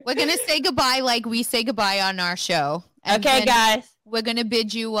We're going to say goodbye like we say goodbye on our show. And okay, guys. We're going to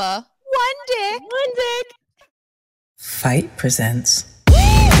bid you one dick. One dick. Fight presents.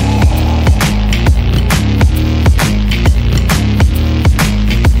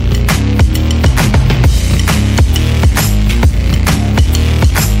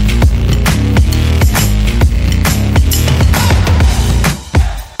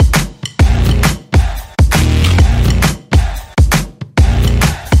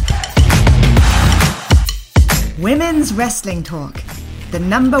 Women's Wrestling Talk, the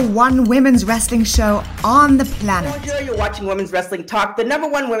 #1 women's wrestling show on the planet. Bonjour, you're watching Women's Wrestling Talk, the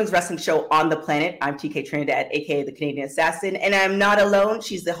 #1 women's wrestling show on the planet. I'm TK Trinidad, aka the Canadian Assassin, and I'm not alone.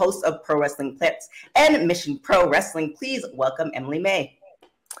 She's the host of Pro Wrestling Clips and Mission Pro Wrestling. Please welcome Emily May.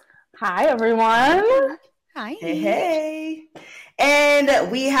 Hi, everyone. Hi. Hey. And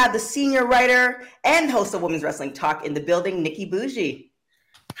we have the senior writer and host of Women's Wrestling Talk in the building, Nikki Bougie.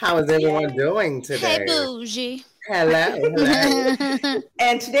 How is everyone doing today? Hey, Bougie. Hello.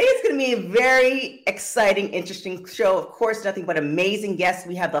 And today is going to be a very exciting, interesting show. Of course, nothing but amazing guests.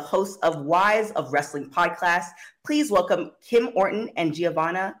 We have the hosts of Wives of Wrestling podcast. Please welcome Kim Orton and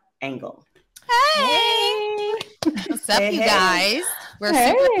Giovanna Engel. Hey. What's up, you guys? We're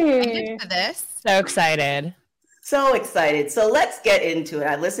super excited for this. So excited. So excited. So let's get into it.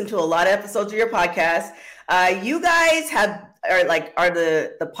 I listened to a lot of episodes of your podcast. You guys are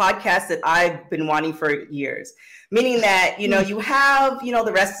the podcast that I've been wanting for years. Meaning that, you have,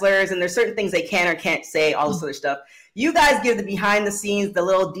 the wrestlers and there's certain things they can or can't say, all this other stuff. You guys give the behind the scenes, the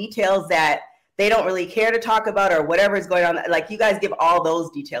little details that they don't really care to talk about or whatever is going on. Like you guys give all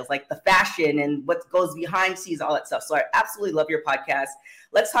those details, like the fashion and what goes behind the scenes, all that stuff. So I absolutely love your podcast.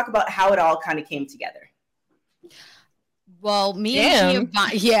 Let's talk about how it all kind of came together. Well, me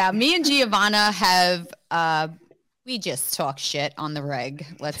and Giovanna have we just talk shit on the reg.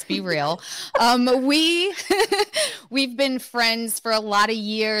 Let's be real. We've been friends for a lot of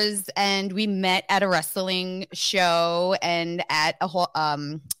years, and we met at a wrestling show and at a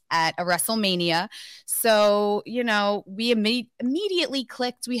WrestleMania. So we immediately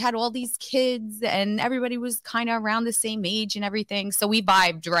clicked. We had all these kids, and everybody was kind of around the same age and everything. So we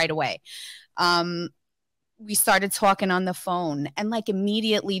vibed right away. We started talking on the phone, and like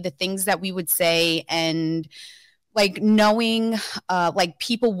immediately the things that we would say and like knowing like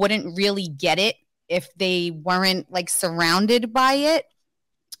people wouldn't really get it if they weren't like surrounded by it.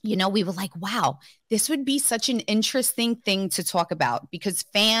 We were like, wow, this would be such an interesting thing to talk about, because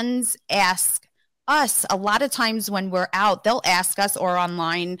fans ask us a lot of times when we're out, they'll ask us or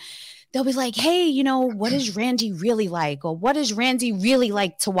online, they'll be like, hey, what is Randy really like? Or what does Randy really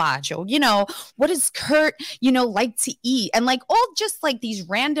like to watch? Or, what does Kurt, like to eat? And like all just like these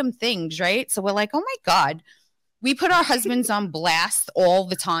random things, right? So we're like, oh my God. We put our husbands on blast all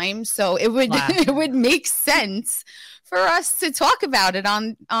the time. So it would it would make sense for us to talk about it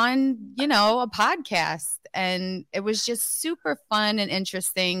on a podcast. And it was just super fun and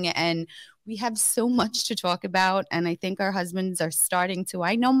interesting. And we have so much to talk about. And I think our husbands are starting to,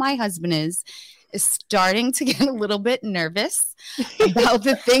 I know my husband is starting to get a little bit nervous about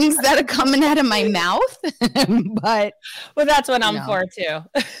the things that are coming out of my mouth. But that's what I'm for too.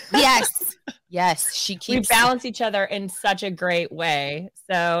 Yes, she keeps. We balance each other in such a great way.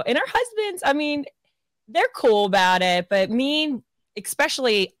 So, and our husbands, I mean, they're cool about it, but me,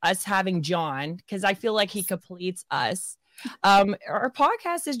 especially us having John, because I feel like he completes us. Our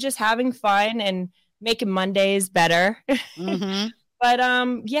podcast is just having fun and making Mondays better. Mm-hmm. But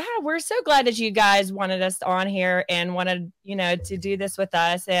we're so glad that you guys wanted us on here and wanted, to do this with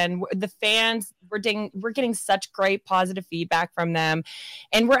us. And the fans, we're getting such great positive feedback from them.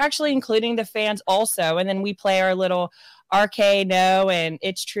 And we're actually including the fans also. And then we play our little RK No and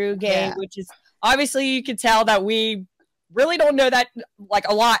It's True game, which is obviously you could tell that we really don't know that like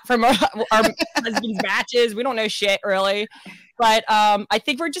a lot from our husband's matches. We don't know shit really. But I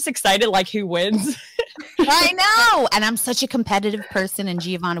think we're just excited like who wins. I know. And I'm such a competitive person, and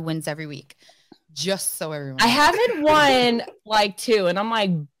Giovanna wins every week. Just so everyone knows. I haven't won like two, and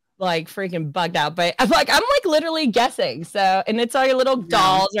I'm like freaking bugged out. But I'm like literally guessing. So, and it's our little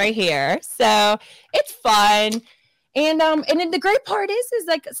dolls right here. So it's fun. And then the great part is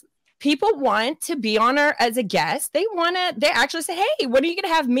like people want to be on her as a guest. They actually say, hey, when are you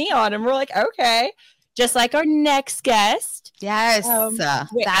gonna have me on? And we're like, okay. Just like our next guest. Yes.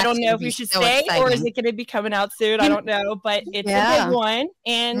 Wait, I don't know if we should say, or is it going to be coming out soon? I don't know, but it's a big one.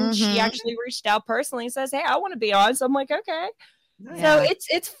 And she actually reached out personally and says, hey, I want to be on. So I'm like, okay. Yeah. So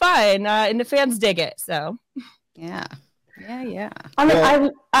it's fun. And the fans dig it. So yeah. Yeah. I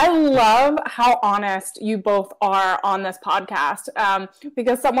mean, I love how honest you both are on this podcast,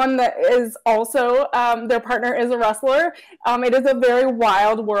 because someone that is also, their partner is a wrestler. It is a very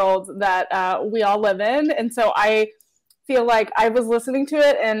wild world that we all live in. And so I feel like I was listening to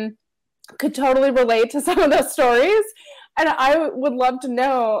it and could totally relate to some of those stories. And I would love to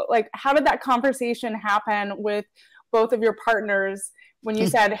know, like, how did that conversation happen with both of your partners when you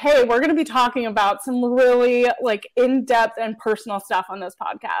said, hey, we're going to be talking about some really like in-depth and personal stuff on this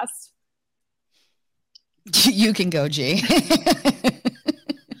podcast? You can go, G.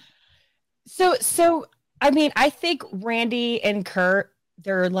 So I mean, I think Randy and Kurt,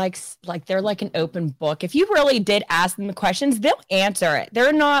 they're like an open book. If you really did ask them the questions, they'll answer it.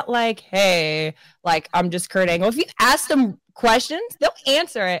 They're not like, hey, like, I'm just Kurt Angle. If you ask them questions, they'll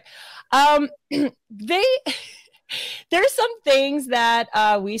answer it. There's some things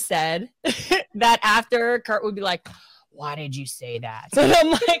that we said that after Kurt would be like, why did you say that? So I'm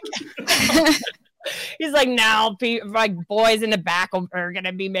like, he's like, now like boys in the back are going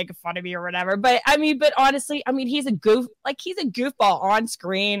to be making fun of me or whatever. But honestly, I mean, he's a goofball on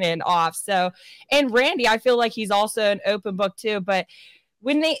screen and off. So, and Randy, I feel like he's also an open book too. But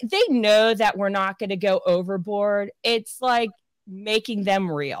when they know that we're not going to go overboard, it's like making them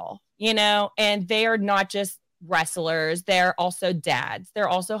real, and they are not just wrestlers, they're also dads, they're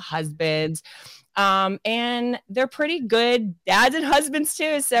also husbands, and they're pretty good dads and husbands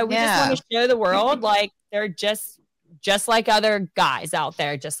too. So we just want to show the world like they're just like other guys out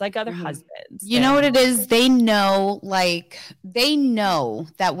there, just like other husbands. You know what it is? They know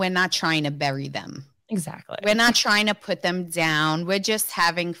that we're not trying to bury them. Exactly. We're not trying to put them down. We're just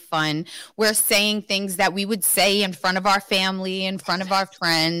having fun. We're saying things that we would say in front of our family, in front of our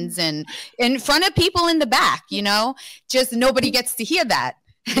friends, and in front of people in the back, just nobody gets to hear that.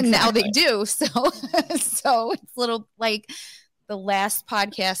 And now they do. So it's little like the last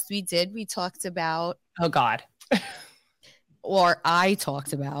podcast we did, we talked about. Oh God. Or I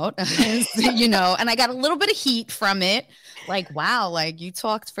talked about, and I got a little bit of heat from it. Like, wow, like you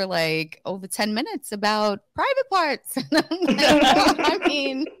talked for like over 10 minutes about private parts. I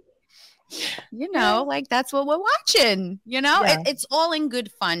mean, like that's what we're watching, It's all in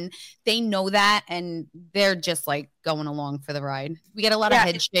good fun. They know that, and they're just like going along for the ride. We get a lot of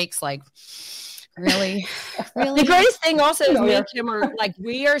head shakes, like, really? The greatest thing also is me and Kim are like,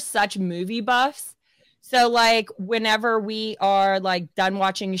 we are such movie buffs. So like whenever we are like done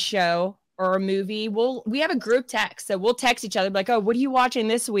watching a show or a movie, we have a group text. So we'll text each other like, oh, what are you watching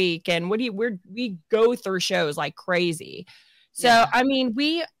this week? And we go through shows like crazy. So, I mean,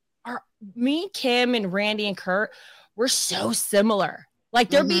 me, Kim and Randy and Kurt, we're so similar. Like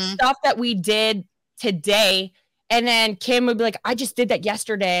there'd be stuff that we did today. And then Kim would be like, I just did that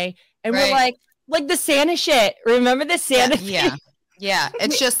yesterday. And we're like the Santa shit. Remember the Santa thing? Yeah,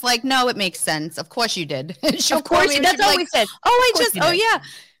 it's just like, no, it makes sense. Of course you did. Of course, that's all we said.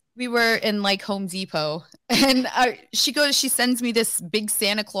 We were in like Home Depot, and she sends me this big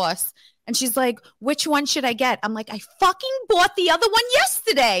Santa Claus, and she's like, which one should I get? I'm like, I fucking bought the other one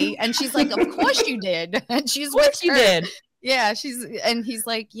yesterday. And she's like, of course you did. And she's what you did. Yeah, and he's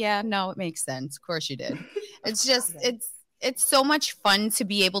like, yeah, no, it makes sense. Of course you did. It's just, it's so much fun to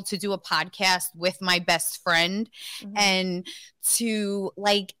be able to do a podcast with my best friend and to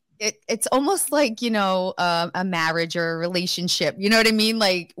like, it's almost like, a marriage or a relationship. You know what I mean?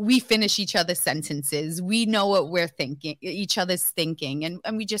 Like we finish each other's sentences. We know what we're thinking, each other's thinking,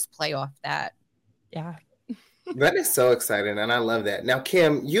 and we just play off that. Yeah. That is so exciting, and I love that. Now,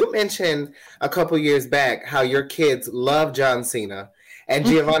 Kim, you mentioned a couple years back how your kids love John Cena. And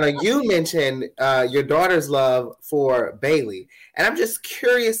Giovanna, you mentioned your daughter's love for Bailey. And I'm just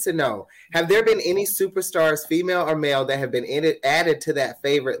curious to know, have there been any superstars, female or male, that have been added to that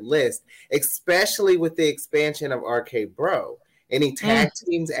favorite list, especially with the expansion of RK Bro? Any tag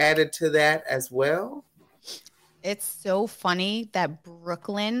teams added to that as well? It's so funny that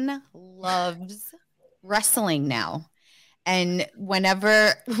Brooklyn loves wrestling now. And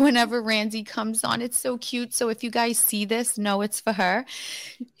whenever Randy comes on, it's so cute. So if you guys see this, know it's for her.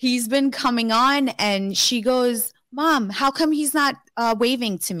 He's been coming on and she goes, Mom, how come he's not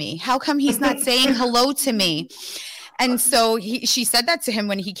waving to me? How come he's not saying hello to me? And so she said that to him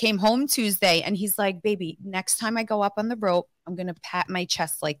when he came home Tuesday. And he's like, baby, next time I go up on the rope, I'm going to pat my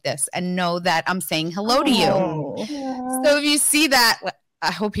chest like this and know that I'm saying hello to you. Yeah. So if you see that,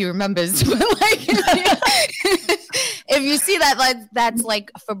 I hope he remembers. If you see that, that's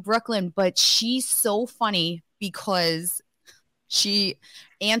like for Brooklyn. But she's so funny because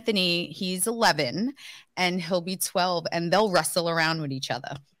Anthony, he's 11 and he'll be 12 and they'll wrestle around with each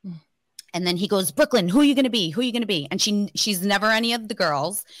other. And then he goes, Brooklyn, who are you going to be? Who are you going to be? And she's never any of the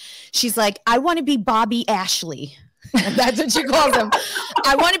girls. She's like, I want to be Bobby Ashley. And that's what she calls him.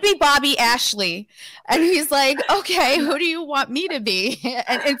 I want to be Bobby Ashley. And he's like, okay, who do you want me to be?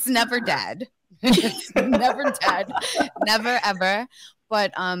 And it's never Dad. It's never Dad. Never, ever.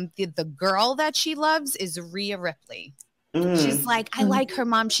 But the girl that she loves is Rhea Ripley. She's like, I like her,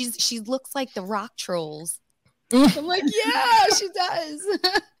 Mom. She looks like the rock trolls. I'm like, yeah, she does.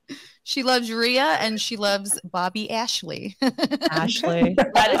 She loves Rhea and she loves Bobby Ashley. Ashley.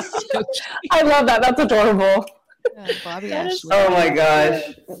 That is so cute. I love that. That's adorable. Yeah, Bobby Ashley. Oh my gosh.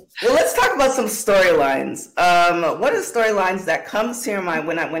 Well, let's talk about some storylines. What are the storylines that comes to your mind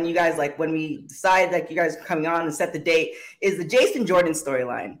when you guys, like, when we decide like you guys are coming on and set the date, is the Jason Jordan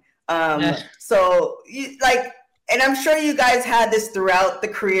storyline. So you like, and I'm sure you guys had this throughout the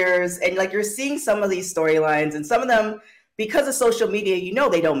careers, and like you're seeing some of these storylines, and some of them, because of social media, you know,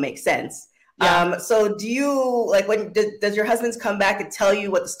 they don't make sense. Yeah. So do you, like, when does your husbands come back and tell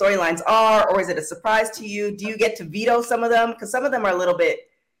you what the storylines are, or is it a surprise to you? Do you get to veto some of them? Because some of them are a little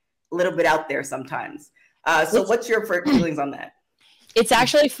bit out there sometimes. So what's your feelings on that? It's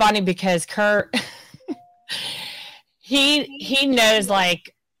actually funny because Kurt, he knows,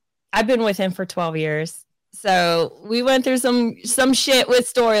 like, I've been with him for 12 years. So we went through some shit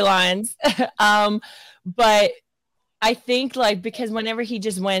with storylines. But I think, like, because whenever he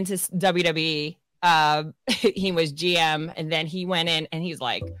just went to WWE, he was GM, and then he went in and he's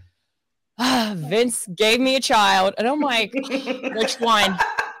like, Vince gave me a child. And I'm like, which one?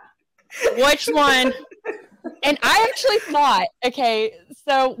 Which one? And I actually thought, okay,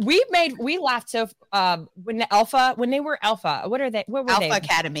 so we laughed. So when they were Alpha, what were they? Alpha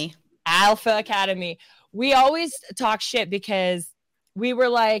Academy. Alpha Academy. We always talk shit because we were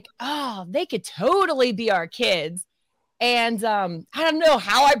like, oh, they could totally be our kids. And I don't know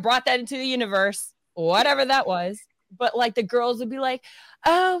how I brought that into the universe, whatever that was. But like the girls would be like,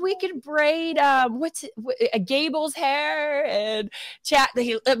 oh, we could braid Gable's hair and chat.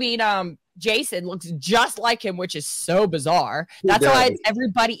 Jason looks just like him, which is so bizarre. That's why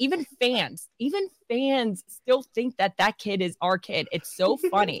everybody, even fans still think that kid is our kid. It's so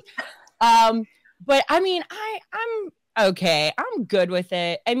funny. But I mean, I'm okay. I'm good with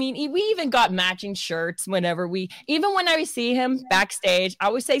it. I mean, we even got matching shirts when I see him backstage, I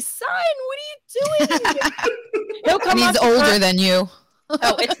always say, son, what are you doing? He'll come and he's older than you.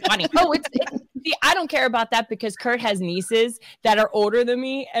 Oh, it's funny. See, I don't care about that because Kurt has nieces that are older than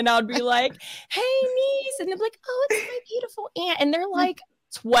me, and I'll be like, hey, niece, and they'll be like, oh, it's my beautiful aunt, and they're like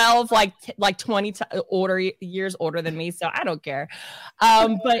 12, like 20 years older than me, so I don't care.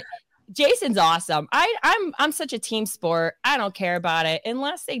 But Jason's awesome. I'm such a team sport. I don't care about it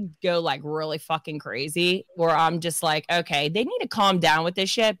unless they go like really fucking crazy, where I'm just like, okay, they need to calm down with this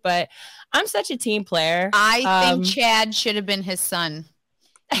shit. But I'm such a team player. I think Chad should have been his son.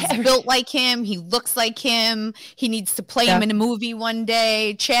 He's built like him. He looks like him. He needs to play him in a movie one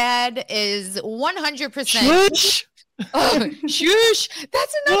day. Chad is 100%. Shush. Oh, shush.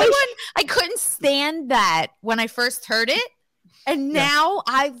 That's another one. I couldn't stand that when I first heard it. And now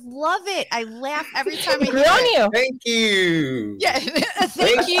I love it. I laugh every time I hear it. Thank you. Yeah,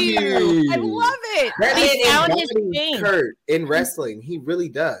 thank you. I love it. He found his thing. Kurt in wrestling, he really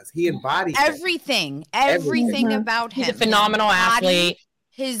does. He embodies everything about him. He's a phenomenal athlete.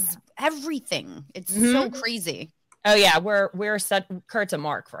 His everything. It's so crazy. Oh yeah, we're such Kurt's a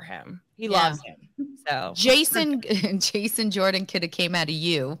mark for him. He loves him. So Jason Jordan could have came out of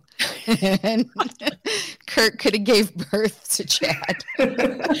you, and Kurt could have gave birth to Chad.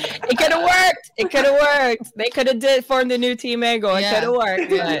 It could have worked. It could have worked. They could have formed the new Team Angle. It could have worked.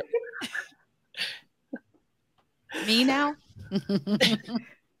 But me now.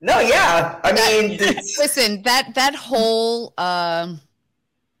 No, yeah. I mean, listen, that whole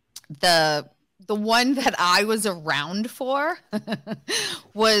the one that I was around for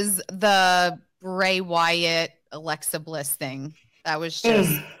was the Bray Wyatt Alexa Bliss thing. That was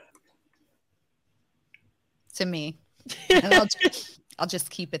just to me. And I'll just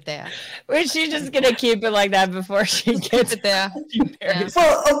keep it there. Was she just gonna keep it like that before she gets it there? Yeah.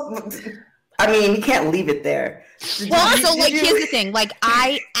 Well, I mean, you can't leave it there. Well, so like, here's the thing. Like,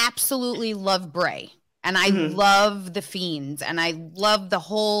 I absolutely love Bray. And I love the Fiends, and I love the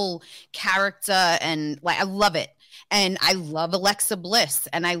whole character, and like I love it. And I love Alexa Bliss,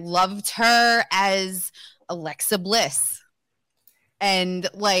 and I loved her as Alexa Bliss. And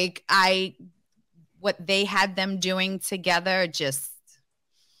like what they had them doing together, just,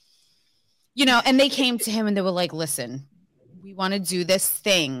 you know, and they came to him and they were like, listen, we want to do this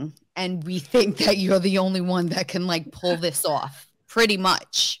thing, and we think that you're the only one that can like pull this off, pretty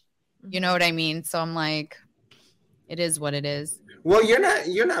much. You know what I mean? So I'm like, it is what it is. Well, you're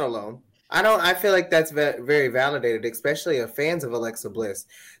not alone. I feel like that's very validated, especially of fans of Alexa Bliss.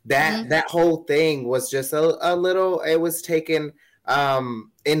 That whole thing was just a little, it was taken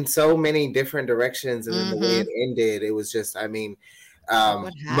in so many different directions, and then the way it ended, it was just, I mean,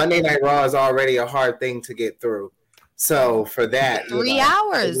 Monday Night Raw is already a hard thing to get through. So for that, 3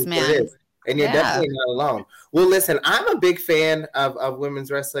 hours, man. And you're definitely not alone. Well, listen, I'm a big fan of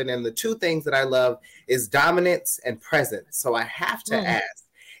women's wrestling, and the two things that I love is dominance and presence. So I have to ask,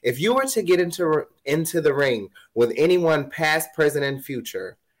 if you were to get into the ring with anyone past, present, and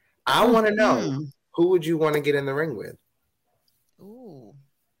future, I want to know, who would you want to get in the ring with? Ooh.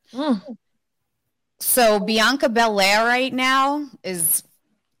 So Bianca Belair right now is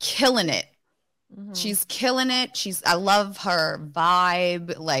killing it. She's killing it. I love her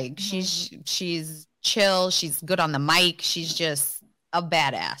vibe. Like she's chill. She's good on the mic. She's just a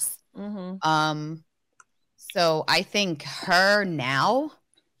badass. So I think her now.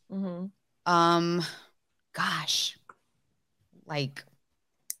 Gosh, like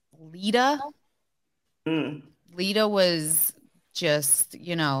Lita. Lita was just,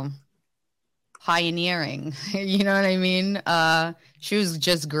 pioneering. You know what I mean? She was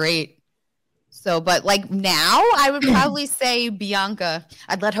just great. So, but like now, I would probably say Bianca.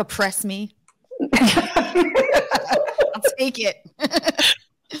 I'd let her press me. I'll take it.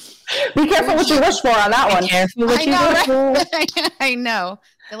 Be careful what you wish for on that one. Careful what you wish for. I know.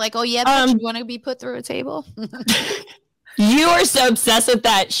 They're like, oh yeah, but you want to be put through a table? You are so obsessed with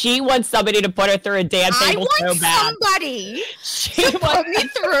that. She wants somebody to put her through a damn table so bad. I want somebody to put me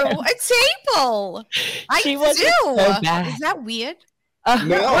through a table. I do. So bad. Is that weird? One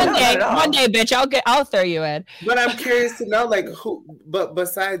day, bitch, I'll throw you in. But I'm curious to know, like, who? But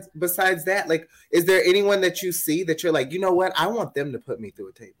besides that, like, is there anyone that you see that you're like, you know what? I want them to put me through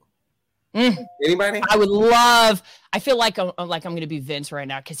a table. Anybody? I would love. I feel like I'm going to be Vince right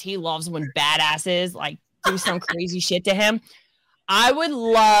now because he loves when badasses like do some crazy shit to him. I would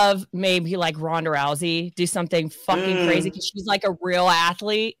love maybe like Ronda Rousey do something fucking crazy because she's like a real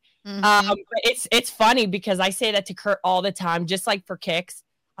athlete. But it's funny because I say that to Kurt all the time, just like for kicks.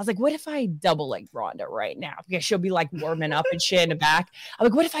 I was like, what if I double leg Ronda right now? Because she'll be like warming up and shit in the back. I'm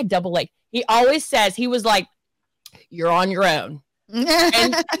like, what if I double leg? He always says, he was like, you're on your own.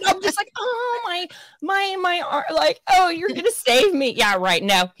 And I'm just like, oh my arm, like, oh, you're gonna save me. Yeah, right.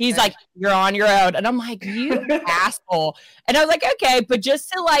 No, he's like, you're on your own. And I'm like, you asshole. And I was like, okay, but just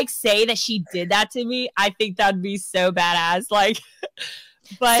to like say that she did that to me, I think that'd be so badass. Like,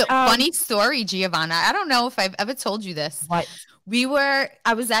 but so, funny story, Giovanna. I don't know if I've ever told you this. What?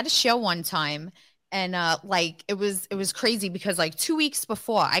 I was at a show one time, and like it was crazy because like 2 weeks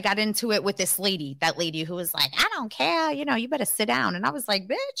before I got into it with that lady who was like, I don't care, you better sit down. And I was like,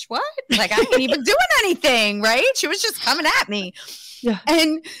 bitch, what? Like I ain't even doing anything, right? She was just coming at me. Yeah.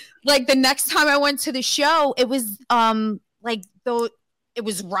 And like the next time I went to the show, it was it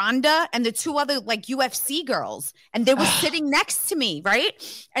was Rhonda and the two other like UFC girls, and they were sitting next to me, right?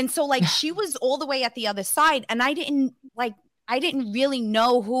 And so like she was all the way at the other side, and I didn't really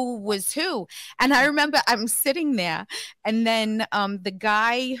know who was who. And I remember I'm sitting there, and then the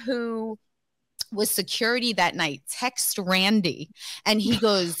guy who was security that night texts Randy, and he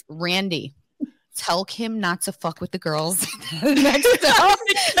goes, Randy, tell Kim not to fuck with the girls next to us.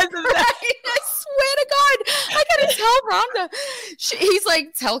 I swear to God, I gotta tell Rhonda. He's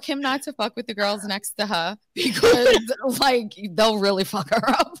like, tell Kim not to fuck with the girls next to her because like they'll really fuck her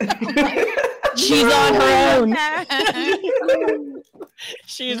up. She's on her own.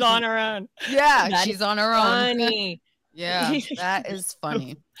 She's on her own. Yeah, she's on her own. Funny. Yeah, that is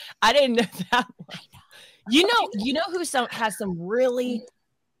funny. I didn't know that one. You know who has some really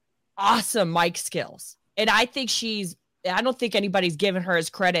awesome mic skills, and I don't think anybody's given her as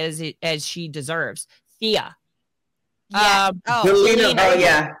credit as she deserves. Thea. Yeah.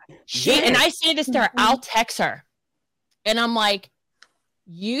 Yeah. And I say this to her, I'll text her, and I'm like,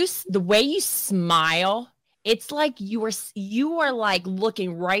 the way you smile, it's like you are like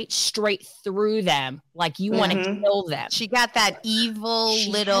looking right straight through them, like you want to kill them. She got that evil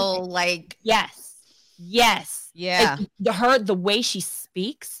little like yes, yeah. The way she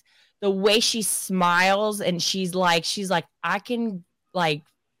speaks, the way she smiles, and she's like I can like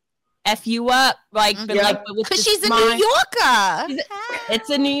F you up, like, but like because she's a New Yorker.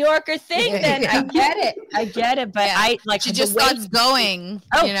 It's a New Yorker thing. Then I get it, but I like she just starts going.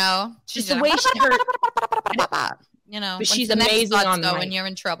 She's the way but she's amazing on the when you're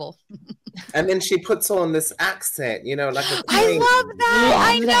in trouble. And then she puts on this accent, like I love that.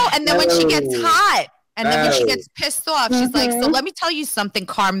 I know. And then when she gets hot, And then when she gets pissed off, she's like, so let me tell you something,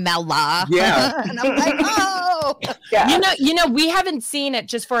 Carmela. Yeah. And I'm like, oh. Yeah. You know, we haven't seen it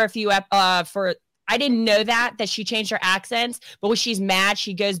just for a few, I didn't know that she changed her accents, but when she's mad,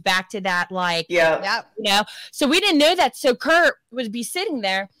 she goes back to that, like, you know, so we didn't know that. So Kurt would be sitting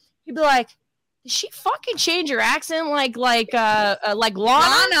there. He'd be like, did she fucking change her accent? Like Lana? Like, he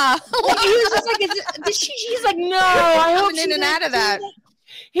was just like, she's like, no, I hope in and out of that.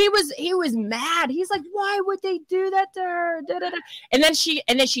 He was mad. He's like, why would they do that to her? Da, da, da. And then she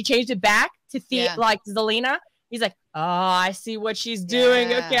changed it back to like Zelina. He's like, oh, I see what she's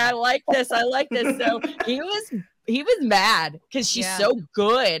doing. Okay, I like this. So he was mad because she's so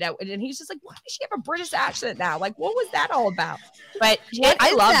good. And he's just like, why does she have a British accent now? Like, what was that all about? But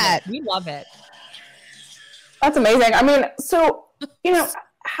I love it. We love it. That's amazing. I mean, so, you know,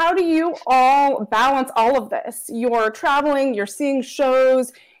 how do you all balance all of this? You're traveling, you're seeing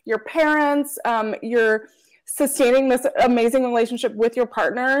shows, your parents, you're sustaining this amazing relationship with your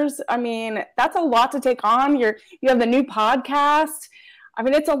partners. I mean, that's a lot to take on. You have the new podcast. I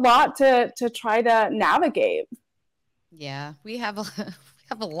mean, it's a lot to try to navigate. Yeah, we have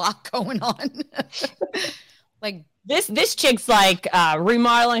a lot going on. Like this chick's like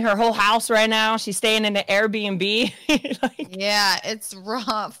remodeling her whole house right now. She's staying in the Airbnb. Yeah, it's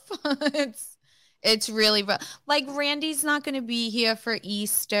rough. It's really rough. Like Randy's not going to be here for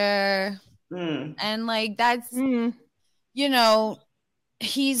Easter. And like that's you know,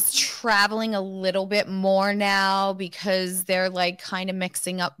 he's traveling a little bit more now because they're like kind of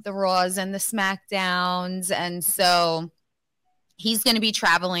mixing up the Raws and the SmackDowns, and so he's going to be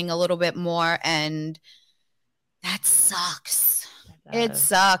traveling a little bit more, and that sucks. It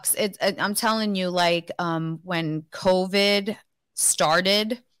sucks. I'm telling you, like when COVID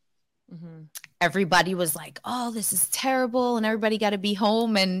started, everybody was like, oh, this is terrible. And everybody got to be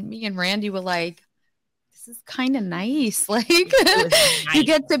home. And me and Randy were like, this is kind of nice. Like you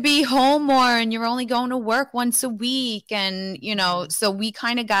get to be home more and you're only going to work once a week. And, you know, so we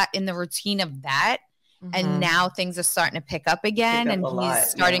kind of got in the routine of that. And now things are starting to pick up again. And he's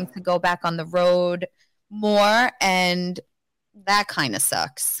starting to go back on the road more. And that kind of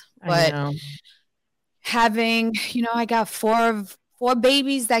sucks. But having, you know, I got four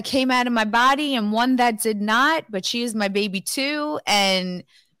babies that came out of my body and one that did not, but she is my baby too. And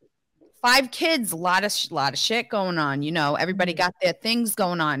 5 kids, a lot of shit going on. You know, everybody got their things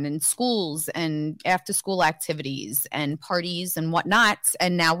going on in schools and after school activities and parties and whatnot.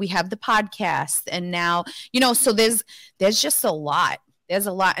 And now we have the podcast, and now, you know, so there's just a lot. There's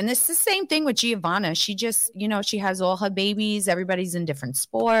a lot. And it's the same thing with Giovanna. She just, you know, she has all her babies. Everybody's in different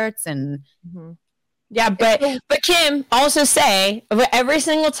sports and yeah, but Kim also say every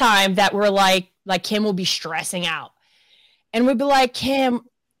single time that we're like Kim will be stressing out and we'd be like, Kim,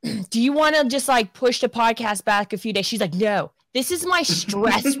 do you want to just like push the podcast back a few days? She's like, no, this is my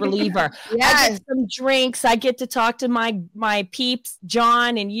stress reliever. I get some drinks. I get to talk to my peeps,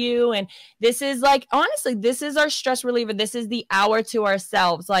 John and you. And this is like, honestly, this is our stress reliever. This is the hour to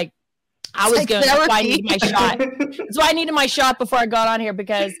ourselves. Like I was going, that's why I needed my shot. That's why I needed my shot before I got on here,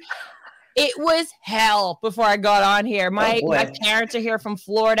 because it was hell before I got on here. My parents are here from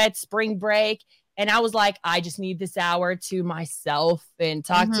Florida at spring break. And I was like, I just need this hour to myself and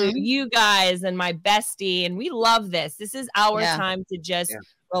talk to you guys and my bestie. And we love this. This is our time to just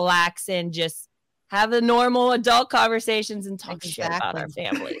relax and just have the normal adult conversations and talk shit about our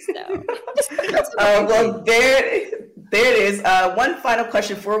families. So. Well, there it is. One final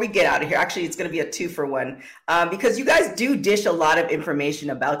question before we get out of here. Actually, it's going to be a 2-for-1 because you guys do dish a lot of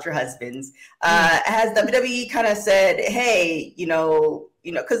information about your husbands. Has WWE kind of said, hey, you know,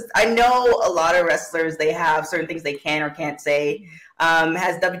 because I know a lot of wrestlers, they have certain things they can or can't say.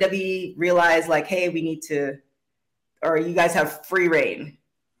 Has WWE realized like, hey, we need to, or you guys have free reign?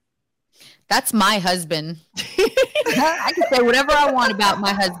 That's my husband. I can say whatever I want about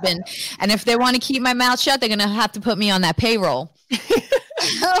my husband. And if they want to keep my mouth shut, they're going to have to put me on that payroll.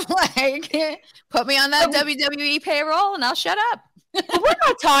 Like, put me on that WWE payroll and I'll shut up. We're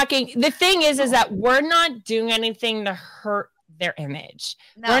not talking. The thing is that we're not doing anything to hurt their image.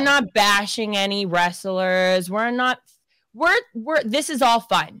 No. We're not bashing any wrestlers. This is all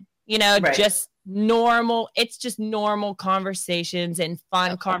fun, you know, just normal. It's just normal conversations and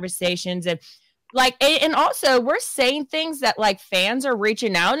fun conversations. And like, and also we're saying things that like fans are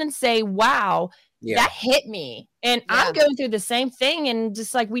reaching out and say, wow, that hit me. And I'm going through the same thing. And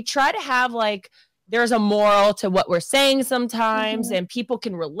just like, we try to have like, there's a moral to what we're saying sometimes and people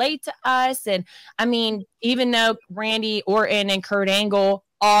can relate to us. And I mean, even though Randy Orton and Kurt Angle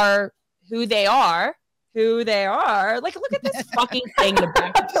are who they are, who they are. Like, look at this fucking thing in the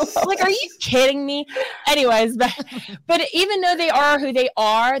back. Like, are you kidding me? Anyways, but even though they are who they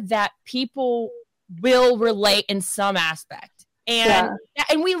are, that people will relate in some aspect. And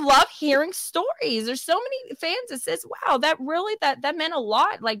we love hearing stories. There's so many fans that says, wow, that really, that meant a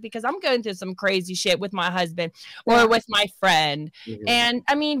lot. Like, because I'm going through some crazy shit with my husband or with my friend. Mm-hmm. And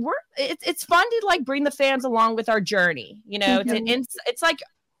I mean, it's fun to like bring the fans along with our journey, you know,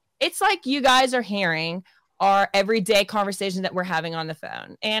 it's like you guys are hearing our everyday conversation that we're having on the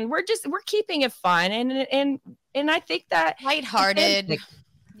phone, and we're keeping it fun. And I think that lighthearted.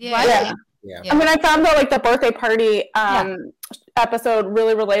 Yeah. I mean, I found that like the birthday party episode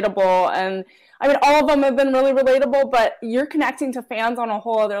really relatable, and I mean, all of them have been really relatable, but you're connecting to fans on a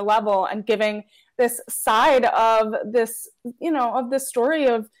whole other level and giving this side of this, you know, of this story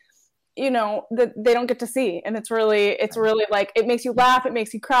of, you know, that they don't get to see. And it's really like, it makes you laugh, it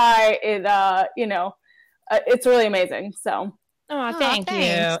makes you cry, you know, it's really amazing. So oh, thank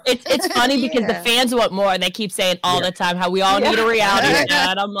you. It's funny because the fans want more, and they keep saying all the time how we all need a reality show.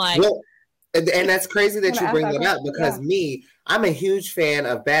 And I'm like, and that's crazy that you bring that up, because I'm a huge fan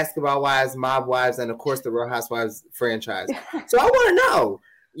of Basketball Wives, Mob Wives, and of course the Real Housewives franchise. So I want to know,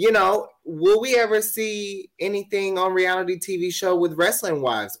 you know, will we ever see anything on reality TV show with Wrestling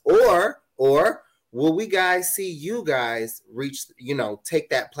Wives, or will we guys see you guys reach, you know, take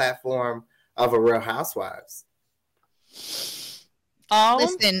that platform of a Real Housewives?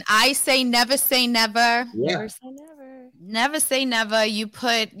 Listen, I say never say never. Never say never. Never say never. You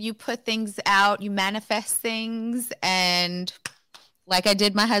put things out, you manifest things, and like I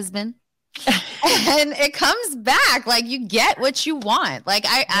did my husband, and it comes back. Like, you get what you want. Like,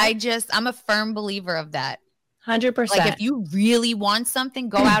 I'm a firm believer of that. 100%. Like, if you really want something,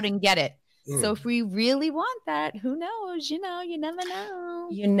 go out and get it. So if we really want that, who knows? You know, you never know.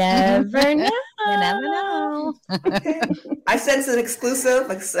 You never know. You never know. Okay. I sense an exclusive.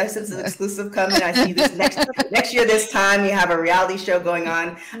 Coming. I see this next year. This time you have a reality show going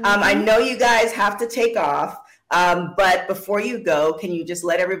on. I know you guys have to take off, but before you go, can you just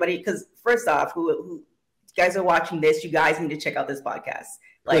let everybody? Because first off, who guys are watching this, you guys need to check out this podcast.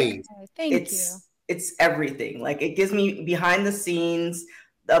 Like, it's everything. Like, it gives me behind the scenes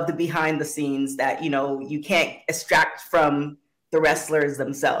that, you know, you can't extract from the wrestlers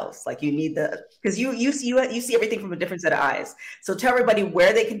themselves. Like, you need because you see everything from a different set of eyes. So tell everybody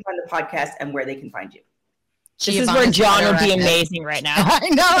where they can find the podcast and where they can find you. This is where John would be amazing right now. I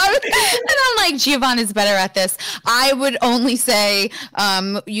know. And I'm like, Giovanna's better at this. I would only say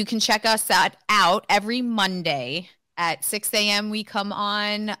you can check us out every Monday at 6 a.m. We come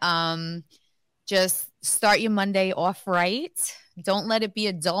on. Just start your Monday off right. Don't let it be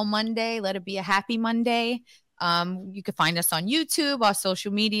a dull Monday. Let it be a happy Monday. You can find us on YouTube, our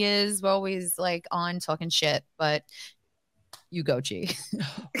social medias. We're always like on talking shit, but you go, G.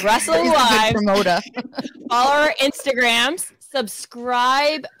 Wrestling Live. Promoter. Follow our Instagrams.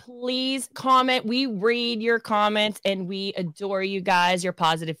 Subscribe, please. Comment. We read your comments and we adore you guys, your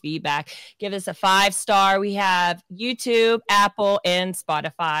positive feedback. Give us a 5-star. We have YouTube, Apple, and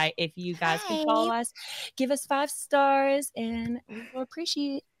Spotify. If you guys can follow us, give us 5 stars and we will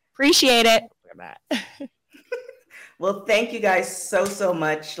appreciate it. Well, thank you guys so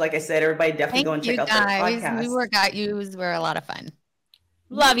much. Like I said, everybody definitely go and check out the podcast. We were a lot of fun.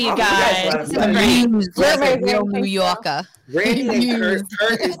 Love you guys. We're real New Yorker. Randy and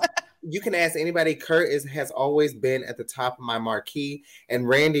Kurt is, you can ask anybody. Kurt has always been at the top of my marquee, and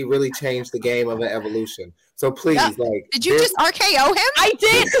Randy really changed the game of an evolution. So please, did you just RKO him? I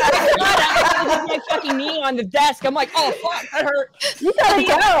did. I had my fucking knee on the desk. I'm like, oh fuck, that hurt. You gotta go.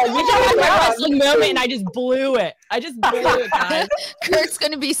 You gotta have my wrestling moment, and I just blew it. Guys. Kurt's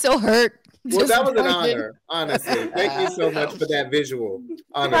gonna be so hurt. Well, that was an honor, honestly. Thank you so much for that visual.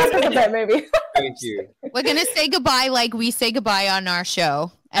 Honestly. Maybe. Thank you. We're going to say goodbye like we say goodbye on our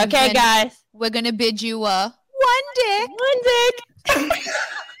show. And okay, guys. We're going to bid you one dick.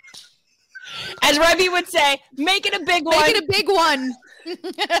 As Rebby would say, make it a big one. Make it a big one.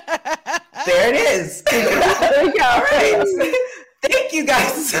 There it is. There you go. All right. Thank you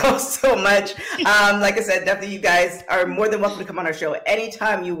guys so much. Like I said, definitely you guys are more than welcome to come on our show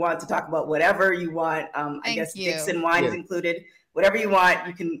anytime you want to talk about whatever you want. I guess dicks and wine is included. Whatever you want,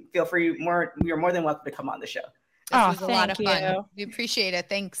 you can feel free. You're more than welcome to come on the show. This was a lot of fun. We appreciate it.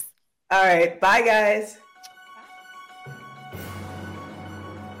 Thanks. All right. Bye, guys.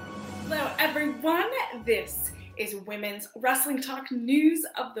 Hello, everyone. This is Women's Wrestling Talk News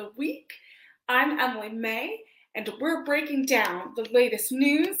of the Week. I'm Emily May, and we're breaking down the latest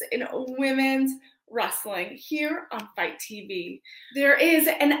news in women's Wrestling here on Fight TV. There is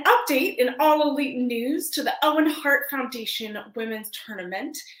an update in All Elite news to the Owen Hart Foundation Women's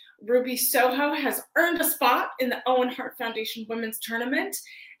Tournament. Ruby Soho has earned a spot in the Owen Hart Foundation Women's Tournament,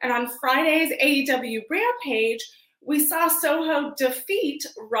 and on Friday's AEW Rampage, we saw Soho defeat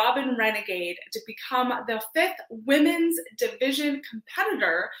Robin Renegade to become the 5th women's division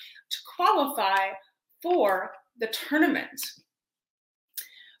competitor to qualify for the tournament.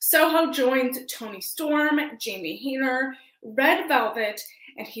 Soho joins Toni Storm, Jamie Hayter, Red Velvet,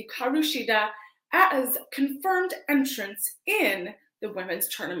 and Hikaru Shida as confirmed entrants in the women's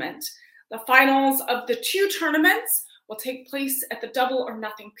tournament. The finals of the 2 tournaments will take place at the Double or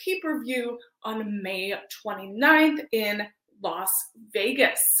Nothing pay-per-view on May 29th in Las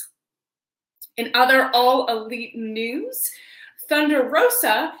Vegas. In other All Elite news, Thunder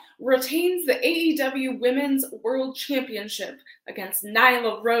Rosa retains the AEW Women's World Championship against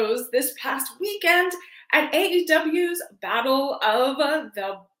Nyla Rose this past weekend at AEW's Battle of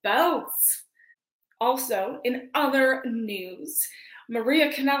the Belts. Also, in other news,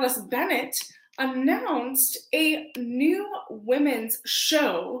 Maria Kanellis-Bennett announced a new women's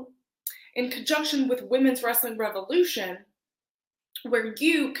show in conjunction with Women's Wrestling Revolution, where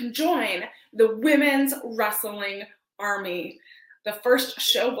you can join the Women's Wrestling Army. The first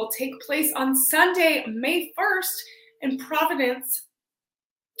show will take place on Sunday, May 1st in Providence,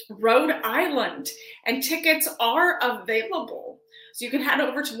 Rhode Island, and tickets are available. So you can head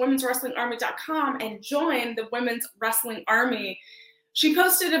over to womenswrestlingarmy.com and join the Women's Wrestling Army. She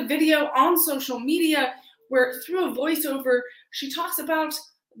posted a video on social media where, through a voiceover, she talks about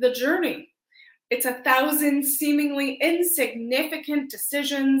the journey. It's 1,000 seemingly insignificant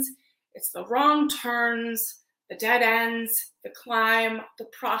decisions. It's the wrong turns, the dead ends, the climb, the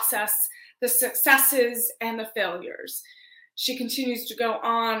process, the successes, and the failures. She continues to go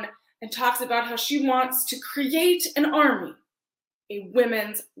on and talks about how she wants to create an army, a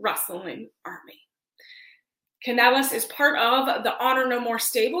women's wrestling army. Kanellis is part of the Honor No More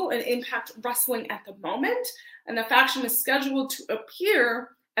stable in Impact Wrestling at the moment, and the faction is scheduled to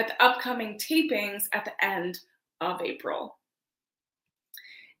appear at the upcoming tapings at the end of April.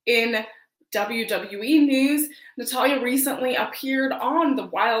 In WWE news, Natalya recently appeared on the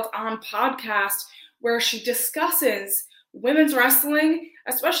Wild On podcast, where she discusses women's wrestling,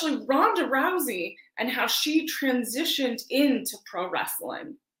 especially Ronda Rousey, and how she transitioned into pro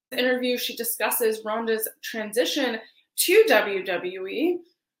wrestling. In the interview, she discusses Ronda's transition to WWE.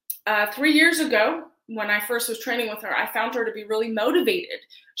 3 years ago, when I first was training with her, I found her to be really motivated.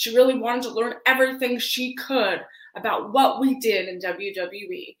 She really wanted to learn everything she could about what we did in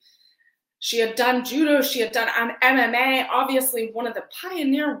WWE. She had done judo, she had done MMA, obviously one of the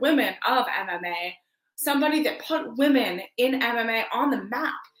pioneer women of MMA, somebody that put women in MMA on the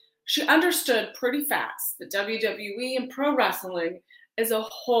map. She understood pretty fast that WWE and pro wrestling is a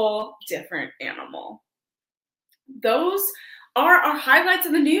whole different animal. Those are our highlights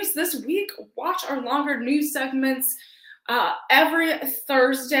of the news this week. Watch our longer news segments every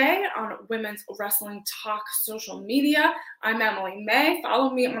Thursday on Women's Wrestling Talk social media. I'm Emily May.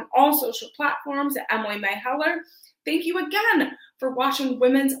 Follow me on all social platforms at Emily May Heller. Thank you again for watching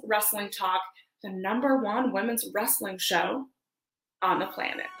Women's Wrestling Talk, the #1 women's wrestling show on the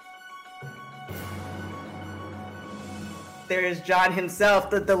planet. There's John himself,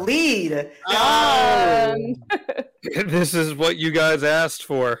 the lead. This is what you guys asked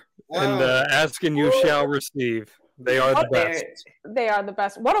for, and ask and you shall receive. They are the best. They are the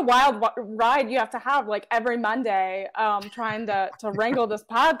best. What a wild ride you have to have, like every Monday, trying to wrangle this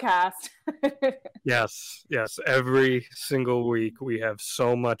podcast. Yes. Every single week we have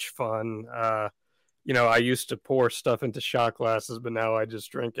so much fun. I used to pour stuff into shot glasses, but now I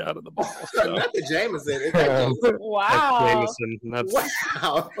just drink out of the bottle. So. Not the Jameson. Wow. That's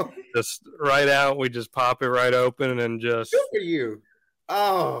just right out. We just pop it right open and just. Good for you.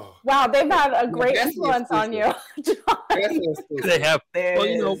 Oh. Wow, they've had a great influence on you. They have.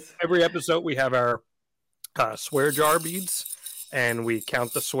 Well, every episode we have our swear jar beads, and we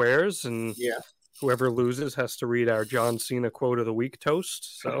count the swears, and whoever loses has to read our John Cena quote of the week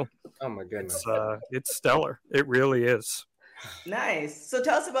toast. So, oh my goodness, it's stellar. It really is. Nice. So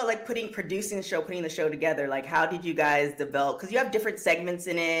tell us about producing the show, putting the show together. Like, how did you guys develop? Because you have different segments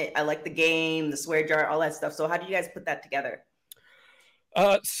in it. I like the game, the swear jar, all that stuff. So how did you guys put that together?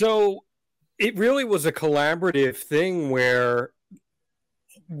 So it really was a collaborative thing where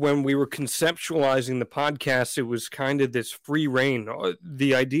when we were conceptualizing the podcast, it was kind of this free reign.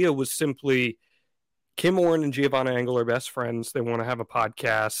 The idea was simply Kim Orton and Giovanna Engel are best friends. They want to have a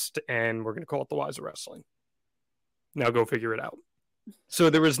podcast, and we're going to call it The Wise of Wrestling. Now go figure it out. So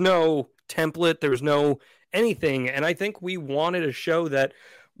there was no template, there was no anything. And I think we wanted a show that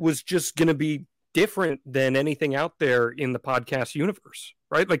was just going to be different than anything out there in the podcast universe,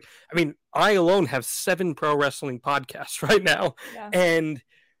 right? Like, I mean, I alone have 7 pro wrestling podcasts right now. Yeah. And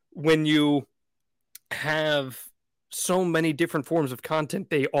when you have so many different forms of content,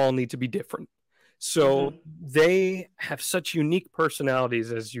 they all need to be different. So they have such unique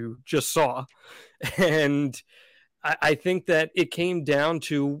personalities, as you just saw. And I think that it came down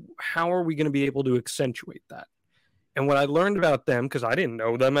to how are we going to be able to accentuate that? And what I learned about them, because I didn't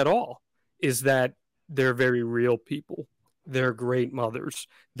know them at all, is that they're very real people. They're great mothers.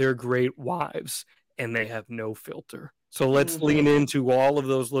 They're great wives. And they have no filter. So let's lean into all of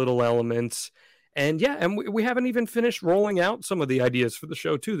those little elements. And yeah, and we haven't even finished rolling out some of the ideas for the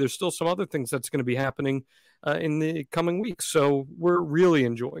show, too. There's still some other things that's going to be happening in the coming weeks. So we're really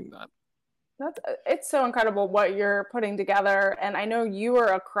enjoying that. It's so incredible what you're putting together. And I know you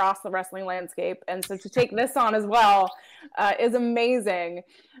are across the wrestling landscape. And so to take this on as well is amazing.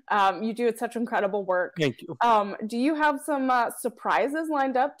 You do such incredible work. Thank you. Do you have some surprises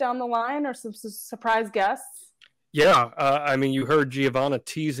lined up down the line or some surprise guests? Yeah, I mean, you heard Giovanna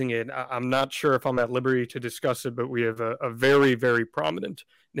teasing it. I'm not sure if I'm at liberty to discuss it, but we have a very, very prominent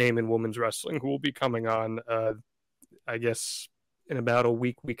name in women's wrestling who will be coming on, I guess, in about a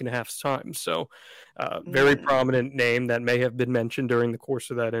week and a half's time. So very prominent name that may have been mentioned during the course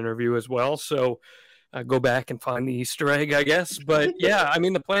of that interview as well. So go back and find the Easter egg, I guess. But yeah, I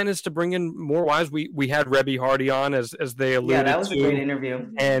mean, the plan is to bring in more wives. We had Rebby Hardy on as they alluded to. Yeah, that was a great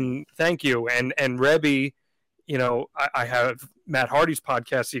interview. And thank you. And Rebby, you know, I have Matt Hardy's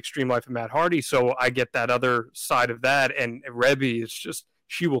podcast, The Extreme Life of Matt Hardy. So I get that other side of that. And Rebby is just,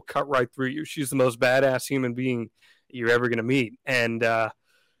 she will cut right through you. She's the most badass human being you're ever going to meet. And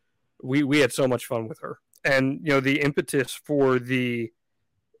we had so much fun with her. And, you know, the impetus for the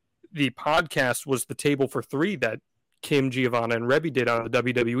podcast was the Table for Three that Kim, Giovanna, and Rebby did on the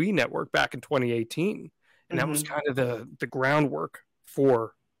WWE Network back in 2018. And that was kind of the groundwork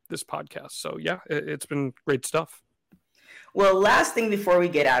for this podcast. So yeah, it's been great stuff. Well, last thing before we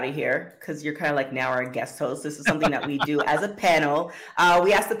get out of here, because you're kind of like now our guest host. This is something that we do as a panel.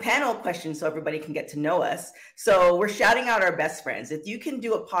 We ask the panel questions so everybody can get to know us. So we're shouting out our best friends. If you can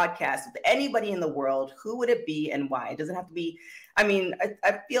do a podcast with anybody in the world, who would it be and why? It doesn't have to be, I mean,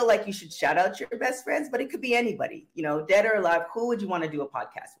 I feel like you should shout out your best friends, but it could be anybody, you know, dead or alive. Who would you want to do a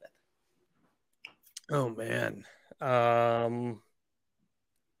podcast with? Oh, man.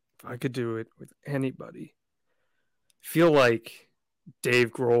 If I could do it with anybody, I feel like Dave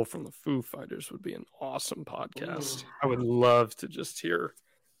Grohl from the Foo Fighters would be an awesome podcast. I would love to just hear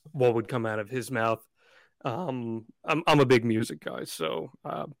what would come out of his mouth. I'm a big music guy, so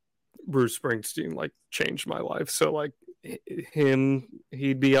Bruce Springsteen like changed my life. So like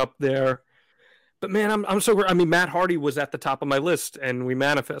he'd be up there. But man, I mean, Matt Hardy was at the top of my list, and we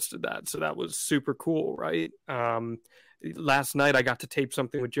manifested that, so that was super cool, right? Last night I got to tape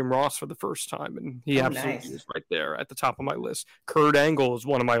something with Jim Ross for the first time, and he absolutely is right there at the top of my list. Kurt Angle is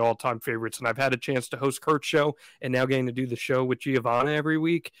one of my all-time favorites, and I've had a chance to host Kurt's show, and now getting to do the show with Giovanna every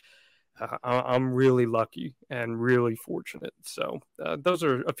week. I'm really lucky and really fortunate. So those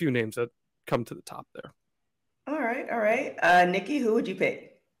are a few names that come to the top there. All right. Nikki, who would you pick?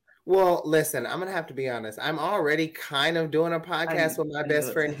 Well, listen, I'm going to have to be honest. I'm already kind of doing a podcast with my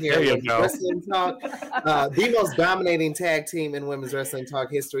best friend here. Wrestling Talk, the most dominating tag team in women's wrestling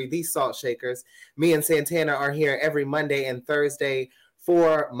talk history, the Salt Shakers. Me and Santana are here every Monday and Thursday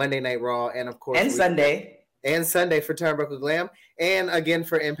for Monday Night Raw. And of course, Sunday. And Sunday for Turnbuckle Glam. And again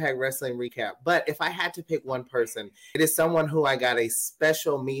for Impact Wrestling Recap. But if I had to pick one person, it is someone who I got a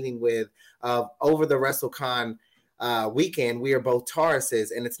special meeting with over the WrestleCon weekend. We are both Tauruses,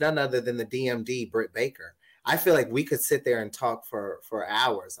 and it's none other than the DMD, Britt Baker. I feel like we could sit there and talk for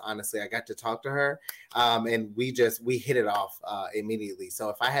hours. Honestly, I got to talk to her, and we hit it off immediately. So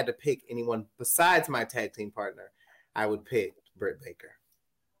if I had to pick anyone besides my tag team partner, I would pick Britt Baker.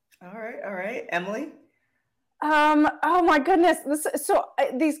 All right, Emily. Oh my goodness,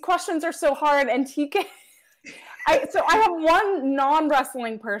 these questions are so hard, and TK. I have one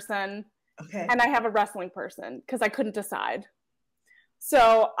non-wrestling person. Okay. And I have a wrestling person because I couldn't decide.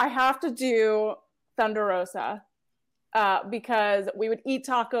 So I have to do Thunder Rosa because we would eat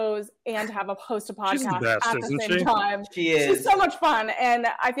tacos and have a host a podcast at the same time. She's so much fun. And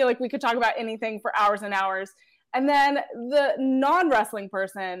I feel like we could talk about anything for hours and hours. And then the non-wrestling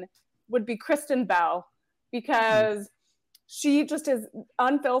person would be Kristen Bell because she just is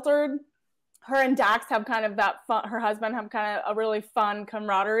unfiltered. Her and Dax have kind of that fun, her husband have kind of a really fun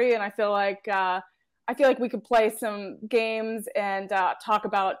camaraderie. And I feel like I feel like we could play some games and talk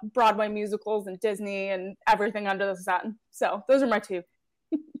about Broadway musicals and Disney and everything under the sun. So those are my two.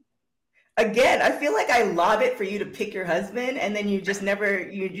 Again, I feel like I lob it for you to pick your husband, and then you just never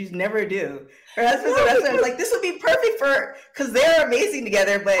do. Her husband's a wrestler. Like, this would be perfect for, because they're amazing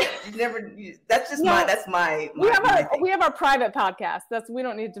together. But you never. That's just my. We have our private podcast. We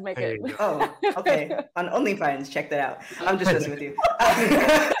don't need to make it. Oh, okay. On OnlyFans, check that out. I'm just messing with you.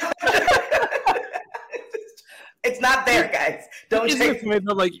 It's not there, guys. Don't check.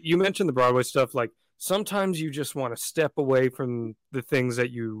 Like, you mentioned the Broadway stuff, like. Sometimes you just want to step away from the things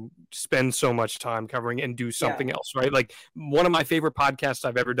that you spend so much time covering and do something else, right? Like, one of my favorite podcasts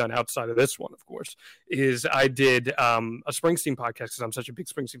I've ever done outside of this one, of course, is I did a Springsteen podcast because I'm such a big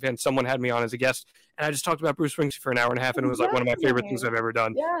Springsteen fan. Someone had me on as a guest, and I just talked about Bruce Springsteen for an hour and a half, and it was like one of my favorite things I've ever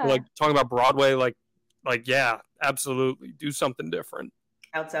done. Yeah. Like, talking about Broadway, like yeah, absolutely. Do something different.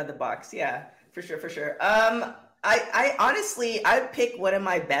 Outside the box, yeah, for sure. I honestly, I pick one of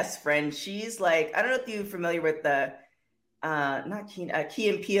my best friends. She's like, I don't know if you're familiar with the, Key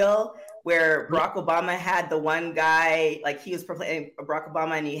and Peele, where Barack Obama had the one guy, like he was playing Barack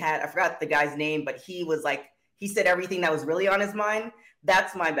Obama, and I forgot the guy's name, but he was like, he said everything that was really on his mind.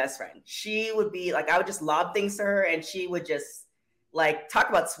 That's my best friend. She would be like, I would just lob things to her, and she would just like talk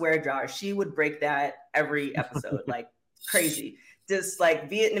about swear jars. She would break that every episode, like crazy. This like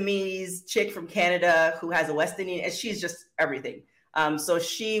Vietnamese chick from Canada who has a West Indian, and she's just everything. So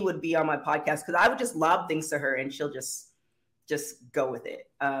she would be on my podcast because I would just lob things to her and she'll just go with it.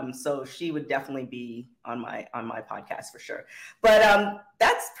 So she would definitely be on my podcast for sure. But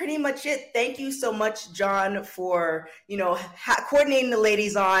that's pretty much it. Thank you so much, John, for coordinating the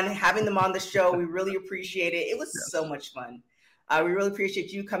ladies on, having them on the show. We really appreciate it. It was so much fun. We really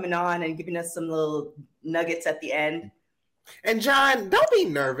appreciate you coming on and giving us some little nuggets at the end. And John, don't be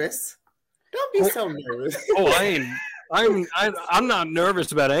nervous. Don't be so nervous. I'm not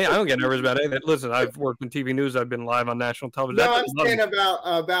nervous about anything. I don't get nervous about anything. Listen, I've worked in TV news. I've been live on national television. No, I'm saying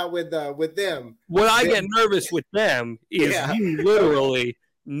about with them. What I get nervous with them is you literally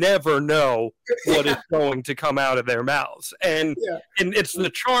never know what is going to come out of their mouths, and it's the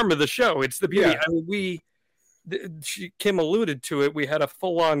charm of the show. It's the beauty. I mean, Kim alluded to it. We had a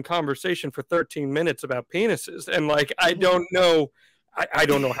full-on conversation for 13 minutes about penises, and like I don't know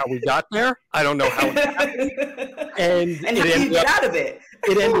how we got there. I don't know how it happened. And how do you get out of it?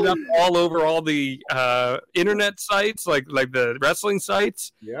 It ended up all over all the internet sites, like the wrestling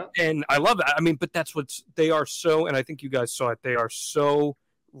sites. Yeah. And I love that. I mean, but that's they are so, and I think you guys saw it. They are so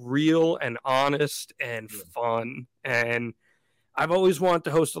real and honest and fun. And I've always wanted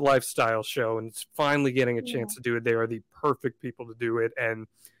to host a lifestyle show, and it's finally getting a chance to do it. They are the perfect people to do it. And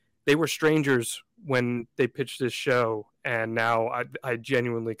they were strangers when they pitched this show, and now I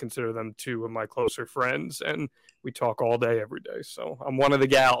genuinely consider them two of my closer friends, and we talk all day, every day. So I'm one of the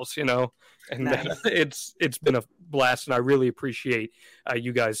gals, and nice. It's been a blast, and I really appreciate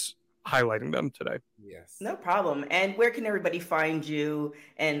you guys highlighting them today. Yes. No problem. And where can everybody find you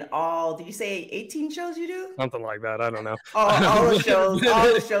and all, did you say 18 shows you do? Something like that. I don't know. all the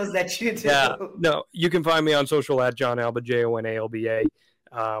shows that you do. Yeah. No, you can find me on social at John Alba, JONALBA.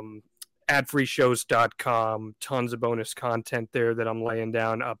 Adfreeshows.com, tons of bonus content there that I'm laying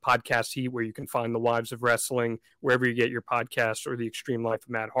down. Podcast Heat, where you can find the Wives of Wrestling wherever you get your podcast, or the Extreme Life of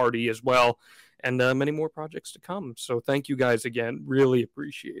Matt Hardy as well, and many more projects to come. So thank you guys again. Really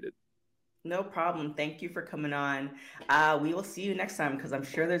appreciate it. No problem. Thank you for coming on. We will see you next time, because I'm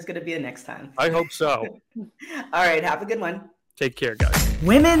sure there's going to be a next time. I hope so. All right. Have a good one. Take care, guys.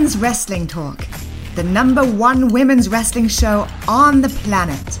 Women's Wrestling Talk, the #1 women's wrestling show on the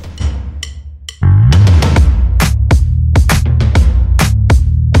planet.